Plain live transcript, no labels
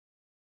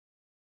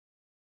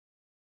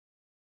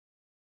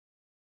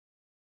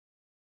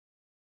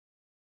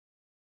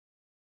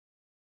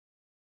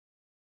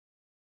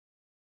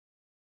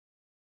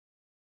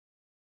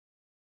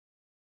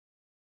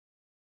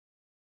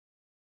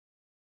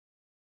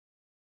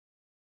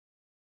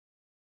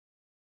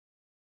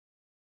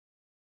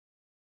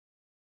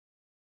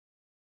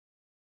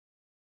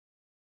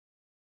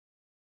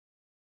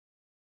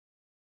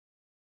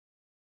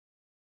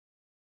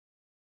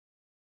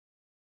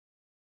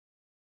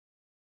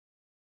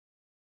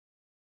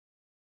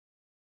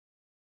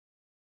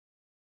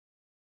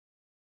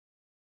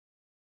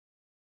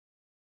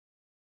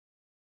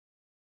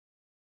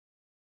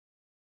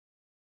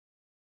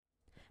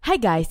Hi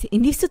guys,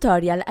 in this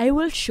tutorial I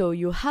will show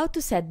you how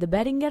to set the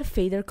Behringer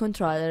fader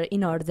controller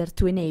in order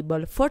to enable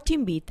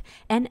 14-bit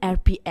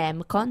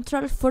NRPN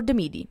control for the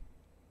MIDI.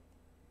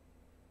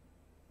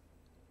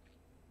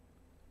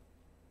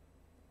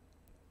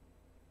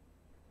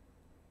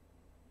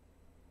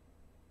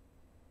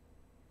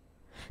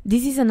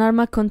 This is a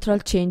normal control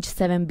change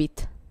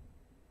 7-bit.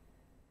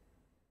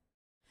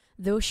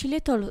 The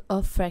oscillator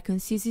of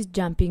frequencies is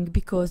jumping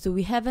because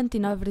we haven't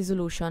enough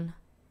resolution.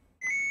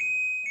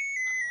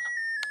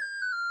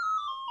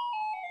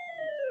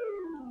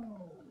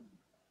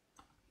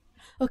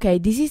 Okay,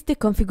 this is the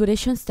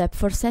configuration step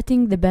for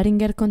setting the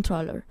Behringer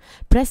controller.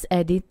 Press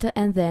Edit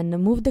and then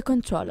move the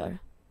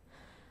controller.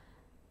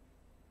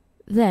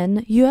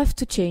 Then you have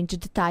to change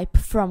the type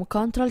from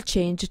control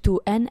change to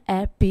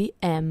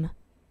NRPN.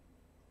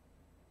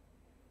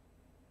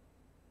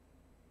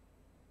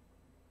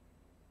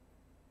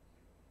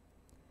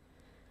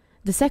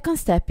 The second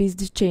step is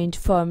to change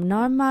from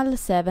normal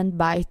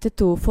 7-byte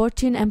to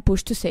 14 and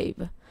push to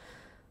save.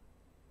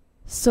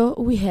 So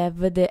we have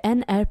the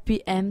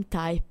NRPN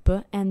type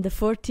and the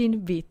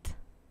 14-bit.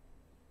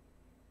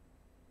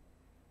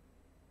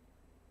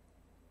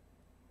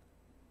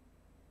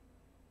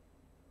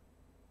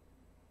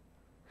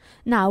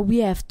 Now we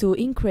have to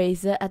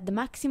increase at the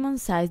maximum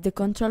size the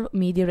control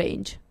MIDI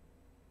range.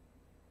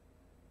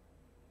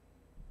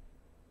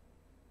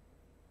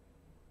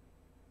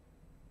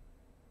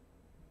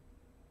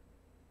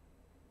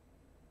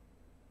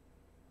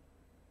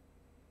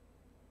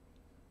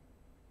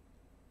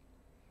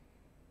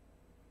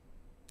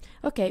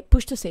 Okay,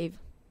 push to save.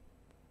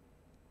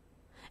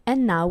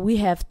 And now we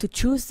have to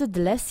choose the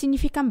less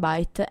significant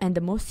byte and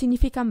the most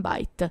significant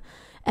byte.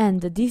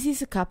 And this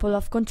is a couple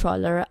of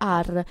controllers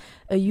are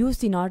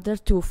used in order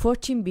to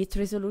 14-bit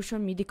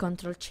resolution MIDI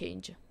control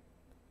change.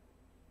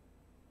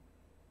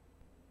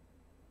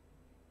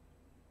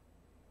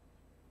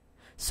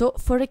 So,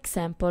 for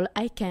example,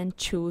 I can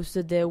choose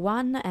the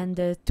 1 and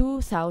the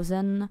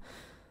 2000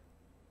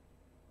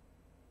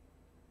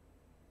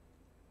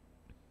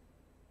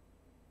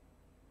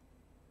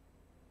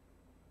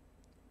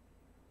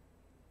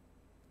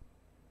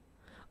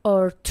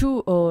 or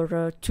 2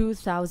 or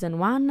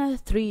 2001,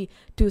 3,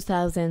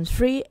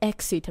 2003,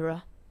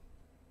 etc.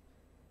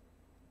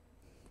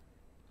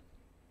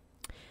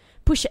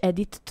 Push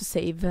Edit to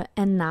save,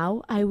 and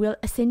now I will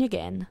assign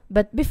again.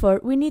 But before,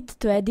 we need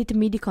to edit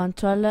MIDI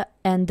control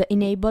and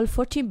enable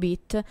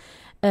 14-bit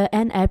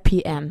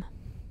NRPN.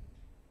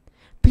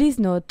 Please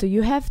note,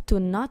 you have to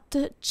not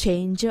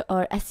change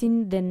or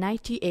assign the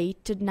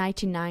 98,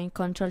 99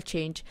 control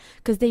change,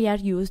 because they are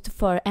used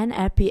for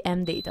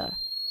NRPN data.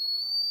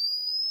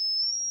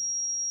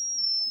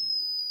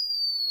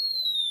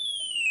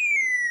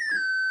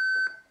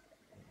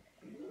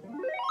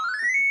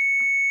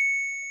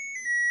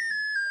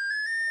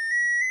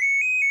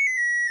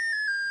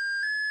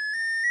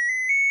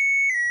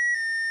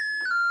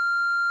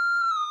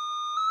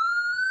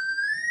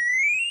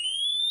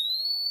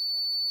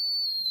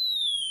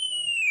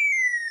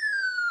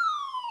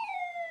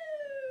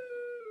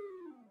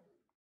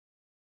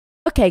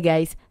 Okay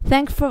guys,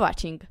 thanks for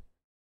watching.